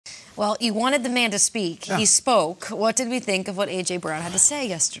Well, you wanted the man to speak. Yeah. He spoke. What did we think of what A.J. Brown had to say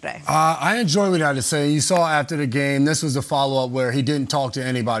yesterday? I enjoyed what he had to say. You saw after the game, this was the follow-up where he didn't talk to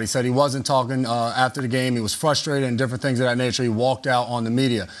anybody. He said he wasn't talking after the game. He was frustrated and different things of that nature. He walked out on the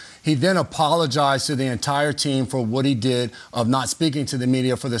media. He then apologized to the entire team for what he did of not speaking to the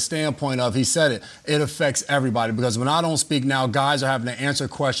media for the standpoint of, he said it affects everybody. Because when I don't speak now, guys are having to answer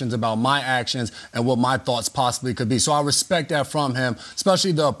questions about my actions and what my thoughts possibly could be. So I respect that from him,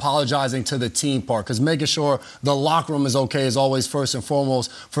 especially the apologizing to the team part, because making sure the locker room is okay is always first and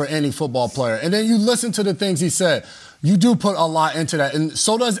foremost for any football player. And then you listen to the things he said. You do put a lot into that, and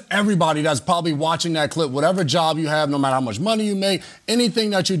so does everybody that's probably watching that clip. Whatever job you have, no matter how much money you make,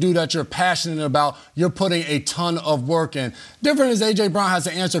 anything that you do that you're passionate about, you're putting a ton of work in. Different as A.J. Brown has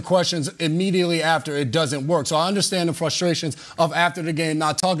to answer questions immediately after it doesn't work. So I understand the frustrations of after the game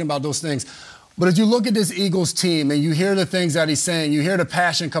not talking about those things. But as you look at this Eagles team and you hear the things that he's saying, you hear the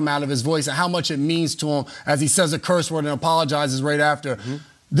passion come out of his voice and how much it means to him as he says a curse word and apologizes right after.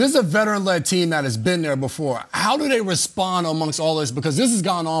 This is a veteran-led team that has been there before. How do they respond amongst all this? Because this has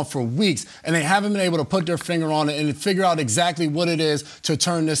gone on for weeks, and they haven't been able to put their finger on it and figure out exactly what it is to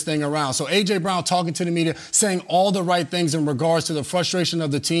turn this thing around. So A.J. Brown talking to the media, saying all the right things in regards to the frustration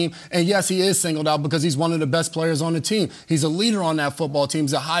of the team. And yes, he is singled out because he's one of the best players on the team. He's a leader on that football team.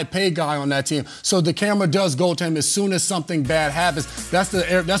 He's a high-paid guy on that team. So the camera does go to him as soon as something bad happens.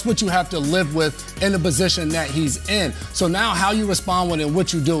 That's what you have to live with in the position that he's in. So now how you respond with it and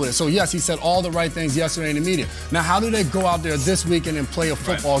what you do with it. So yes, he said all the right things yesterday in the media. Now, how do they go out there this weekend and play a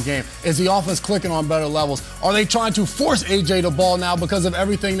football game? Is the offense clicking on better levels? Are they trying to force A.J. the ball now because of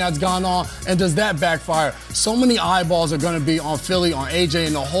everything that's gone on? And does that backfire? So many eyeballs are going to be on Philly, on A.J.,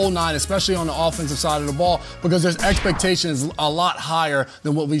 and the whole nine, especially on the offensive side of the ball, because there's expectations a lot higher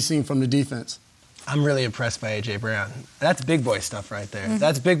than what we've seen from the defense. I'm really impressed by A.J. Brown. That's big boy stuff right there.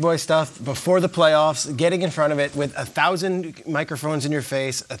 That's big boy stuff before the playoffs, getting in front of it with 1,000 microphones in your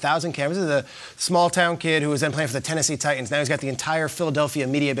face, 1,000 cameras. This is a small-town kid who was then playing for the Tennessee Titans. Now he's got the entire Philadelphia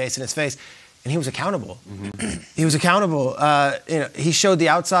media base in his face, and he was accountable. He was accountable. He showed the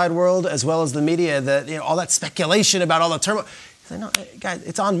outside world as well as the media that all that speculation about all the turmoil. He's like, no, guys,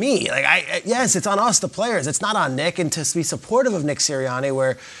 it's on me. Yes, it's on us, the players. It's not on Nick. And to be supportive of Nick Sirianni,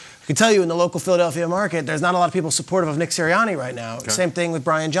 where I can tell you in the local Philadelphia market, there's not a lot of people supportive of Nick Sirianni right now. Okay. Same thing with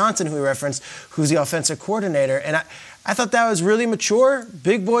Brian Johnson, who we referenced, who's the offensive coordinator. And I thought that was really mature,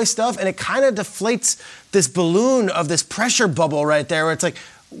 big boy stuff, and it kind of deflates this balloon of this pressure bubble right there where it's like,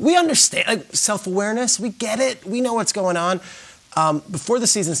 we understand, self-awareness, we get it, we know what's going on. Before the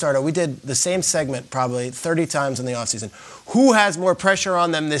season started, we did the same segment probably 30 times in the offseason. Who has more pressure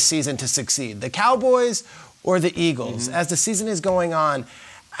on them this season to succeed, the Cowboys or the Eagles? As the season is going on,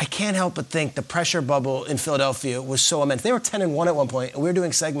 I can't help but think the pressure bubble in Philadelphia was so immense. They were 10-1 at one point, and we were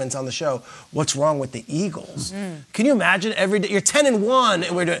doing segments on the show. What's wrong with the Eagles? Can you imagine every day? You're 10-1,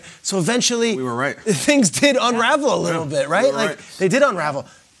 and we're doing. So eventually, we were right. Things did unravel a little bit, right? We were right. They did unravel.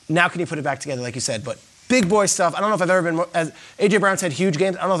 Now can you put it back together, like you said? But big boy stuff. I don't know if I've ever been more, as A.J. Brown's had huge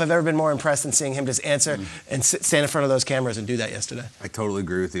games. I don't know if I've ever been more impressed than seeing him just answer and stand in front of those cameras and do that yesterday. I totally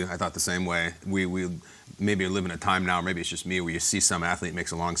agree with you. I thought the same way. We maybe live in a time now, or maybe it's just me, where you see some athlete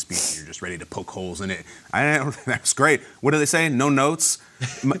makes a long speech and you're just ready to poke holes in it. That's great. What do they say? No notes?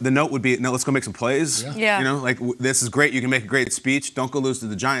 The note would be, no, let's go make some plays. Yeah. This is great. You can make a great speech. Don't go lose to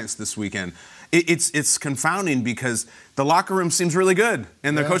the Giants this weekend. It's confounding because the locker room seems really good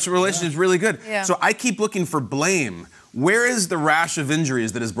and the coaching relationship is really good. So I keep looking for blame. Where is the rash of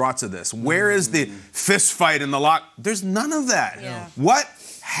injuries that is brought to this? Where is the fist fight in the lock? There's none of that. What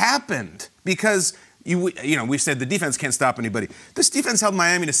happened? Because we've said the defense can't stop anybody. This defense held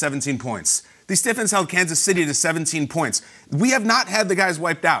Miami to 17 points. This defense held Kansas City to 17 points. We have not had the guys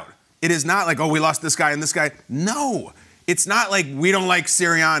wiped out. It is not like, oh, we lost this guy and this guy. No. It's not like we don't like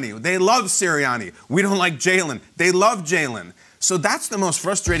Sirianni. They love Sirianni. We don't like Jalen. They love Jalen. So that's the most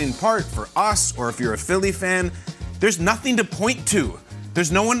frustrating part for us, or if you're a Philly fan, there's nothing to point to.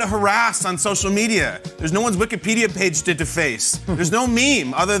 There's no one to harass on social media. There's no one's Wikipedia page to deface. There's no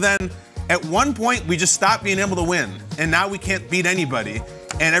meme other than at one point we just stopped being able to win, and now we can't beat anybody,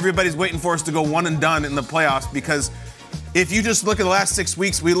 and everybody's waiting for us to go one and done in the playoffs, because if you just look at the last 6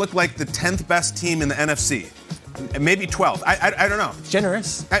 weeks, we look like the 10th best team in the NFC. Maybe 12th. I don't know. It's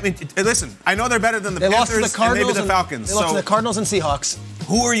generous. I mean, listen, I know they're better than the Panthers and maybe the Falcons. They lost to the Cardinals and Seahawks.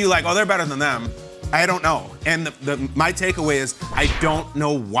 Who are you like, oh, they're better than them? I don't know. And my takeaway is I don't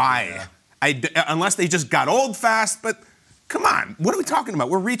know why. Unless they just got old fast, but come on. What are we talking about?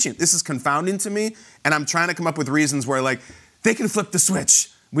 We're reaching. This is confounding to me, and I'm trying to come up with reasons where, like, they can flip the switch.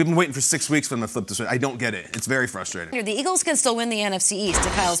 We've been waiting for 6 weeks for them to flip this. I don't get it. It's very frustrating. The Eagles can still win the NFC East, to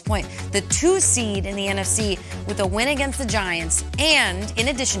Kyle's point. The 2 seed in the NFC with a win against the Giants and, in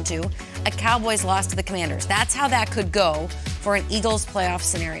addition to, a Cowboys loss to the Commanders. That's how that could go for an Eagles playoff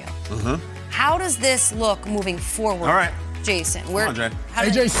scenario. How does this look moving forward? All right. Jason,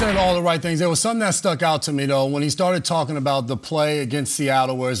 AJ said all the right things. There was something that stuck out to me, though, when he started talking about the play against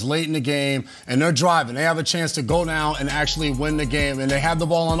Seattle, where it's late in the game and they're driving. They have a chance to go down and actually win the game, and they have the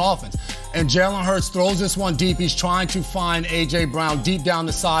ball on offense. And Jalen Hurts throws this one deep. He's trying to find A.J. Brown deep down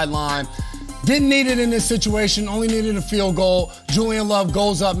the sideline. Didn't need it in this situation, only needed a field goal. Julian Love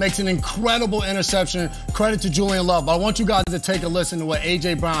goes up, makes an incredible interception. Credit to Julian Love. But I want you guys to take a listen to what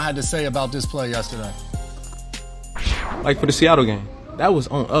A.J. Brown had to say about this play yesterday. Like for the Seattle game, that was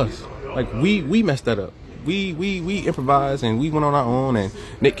on us. Like we messed that up. We improvised and we went on our own. And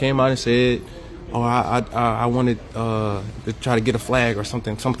Nick came out and said, "Oh, I wanted to try to get a flag or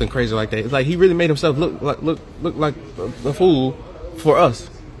something crazy like that." It's like he really made himself look like a fool for us.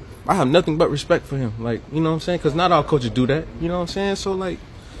 I have nothing but respect for him. Like, you know what I'm saying? Because not all coaches do that. You know what I'm saying? So like,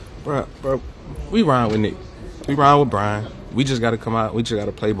 bro, we ride with Nick. We ride with Brian. We just got to come out. We just got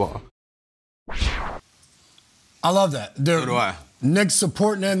to play ball. I love that. So do I. Nick's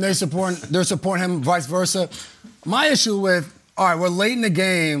supporting him. They're supporting him, vice versa. My issue with, all right, we're late in the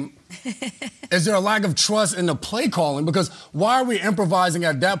game. Is there a lack of trust in the play calling? Because why are we improvising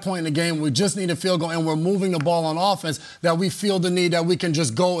at that point in the game? We just need a field goal and we're moving the ball on offense that we feel the need that we can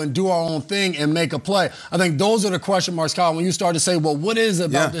just go and do our own thing and make a play. I think those are the question marks, Kyle, when you start to say, well, what is it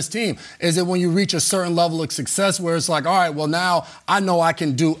about this team? Is it when you reach a certain level of success where it's like, all right, well, now I know I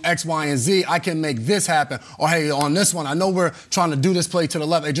can do X, Y, and Z. I can make this happen. Or, hey, on this one, I know we're trying to do this play to the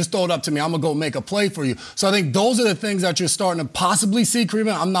left. Hey, just throw it up to me. I'm going to go make a play for you. So I think those are the things that you're starting to possibly see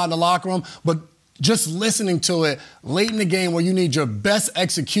creeping. I'm not in the locker room, but just listening to it late in the game where you need your best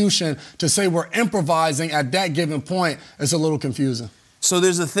execution to say we're improvising at that given point is a little confusing. So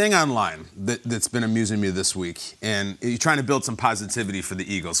there's a thing online that's been amusing me this week, and you're trying to build some positivity for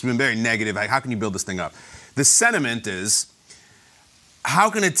the Eagles. It's been very negative. Like, how can you build this thing up? The sentiment is,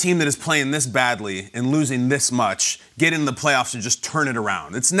 how can a team that is playing this badly and losing this much get in the playoffs and just turn it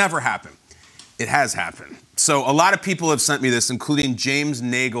around? It's never happened. It has happened. So a lot of people have sent me this, including James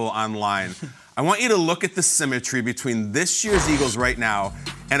Nagel online. I want you to look at the symmetry between this year's Eagles right now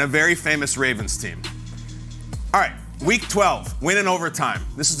and a very famous Ravens team. All right, week 12, win in overtime.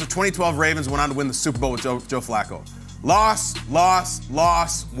 This is the 2012 Ravens, went on to win the Super Bowl with Joe Flacco. Loss,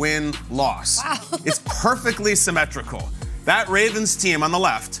 win, loss. Wow. It's perfectly symmetrical. That Ravens team on the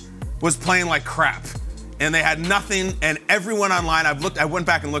left was playing like crap, and they had nothing, and everyone online, I went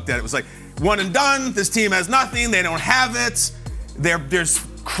back and looked at it, it was like, one and done, this team has nothing, they don't have it, they're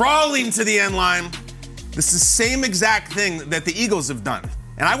crawling to the end line. This is the same exact thing that the Eagles have done.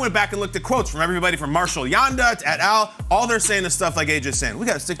 And I went back and looked at quotes from everybody from Marshall Yanda to et al. All they're saying is stuff like AJ's saying. We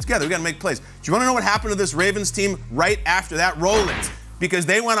got to stick together. We got to make plays. Do you want to know what happened to this Ravens team right after that? Roll it. Because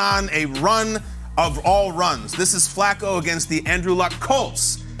they went on a run of all runs. This is Flacco against the Andrew Luck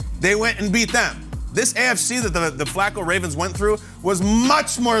Colts. They went and beat them. This AFC that the Flacco Ravens went through was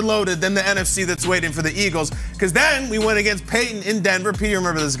much more loaded than the NFC that's waiting for the Eagles. Because then we went against Peyton in Denver. Peter,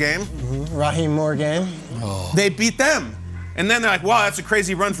 remember this game? Raheem Moore game. Oh. They beat them. And then they're like, wow, that's a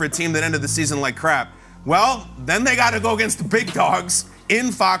crazy run for a team that ended the season like crap. Well, then they got to go against the big dogs in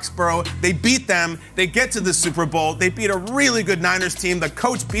Foxborough. They beat them. They get to the Super Bowl. They beat a really good Niners team. The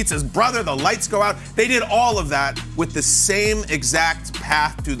coach beats his brother. The lights go out. They did all of that with the same exact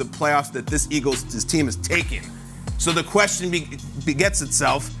path to the playoffs that this team is taking. So the question begets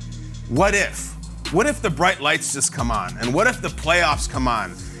itself, what if? What if the bright lights just come on? And what if the playoffs come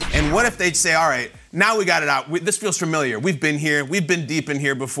on? And what if they say, all right, now we got it out. This feels familiar. We've been here. We've been deep in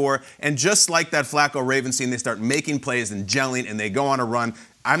here before. And just like that Flacco Ravens team, they start making plays and gelling, and they go on a run.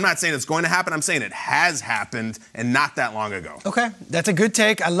 I'm not saying it's going to happen. I'm saying it has happened, and not that long ago. Okay, that's a good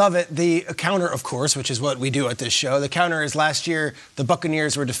take. I love it. The counter, of course, which is what we do at this show. The counter is last year, the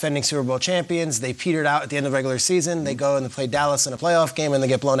Buccaneers were defending Super Bowl champions. They petered out at the end of the regular season. They go and they play Dallas in a playoff game, and they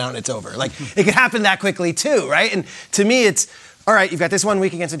get blown out, and it's over. Like, it could happen that quickly, too, right? And to me, it's, all right, you've got this 1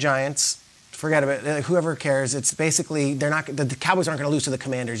 week against the Giants. Forget about it. Whoever cares. It's basically, the Cowboys aren't going to lose to the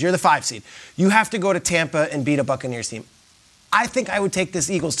Commanders. You're the 5 seed. You have to go to Tampa and beat a Buccaneers team. I think I would take this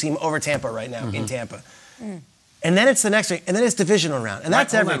Eagles team over Tampa right now in Tampa. And then it's the next week, and then it's divisional round, and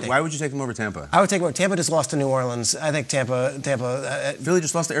that's everything. Why would you take them over Tampa? I would take them over. Tampa just lost to New Orleans. I think Tampa. Philly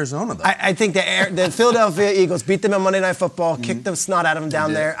just lost to Arizona, though. I think the Philadelphia Eagles beat them on Monday Night Football, kicked the snot out of them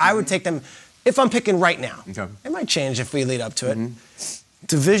down there. I would take them, if I'm picking right now. Okay. It might change if we lead up to it.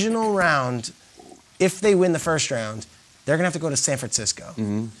 Divisional round, if they win the first round, they're going to have to go to San Francisco.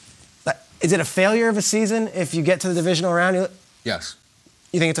 Is it a failure of a season if you get to the divisional round? Yes.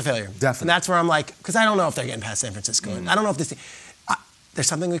 You think it's a failure? Definitely. And that's where I'm like, because I don't know if they're getting past San Francisco. I don't know if this. There's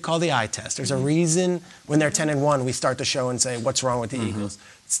something we call the eye test. There's a reason when they're 10-1, we start the show and say, what's wrong with the Eagles?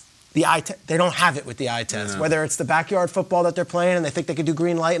 It's the eye they don't have it with the eye test. Whether it's the backyard football that they're playing and they think they could do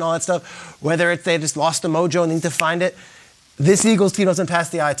green light and all that stuff, whether it's they just lost the mojo and need to find it. This Eagles team doesn't pass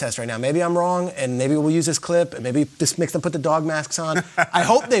the eye test right now. Maybe I'm wrong, and maybe we'll use this clip, and maybe this makes them put the dog masks on. I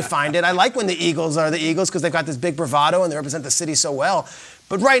hope they find it. I like when the Eagles are the Eagles because they've got this big bravado and they represent the city so well.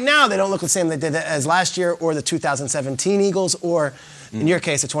 But right now, they don't look the same they did as last year or the 2017 Eagles or, in your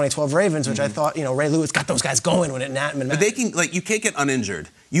case, the 2012 Ravens, which I thought, Ray Lewis got those guys going when it mattered. But they can, you can't get uninjured.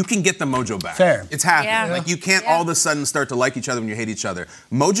 You can get the mojo back. Fair. It's happening. Yeah. You can't all of a sudden start to like each other when you hate each other.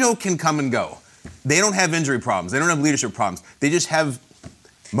 Mojo can come and go. They don't have injury problems. They don't have leadership problems. They just have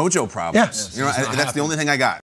mojo problems. Yes. That's the only thing I got.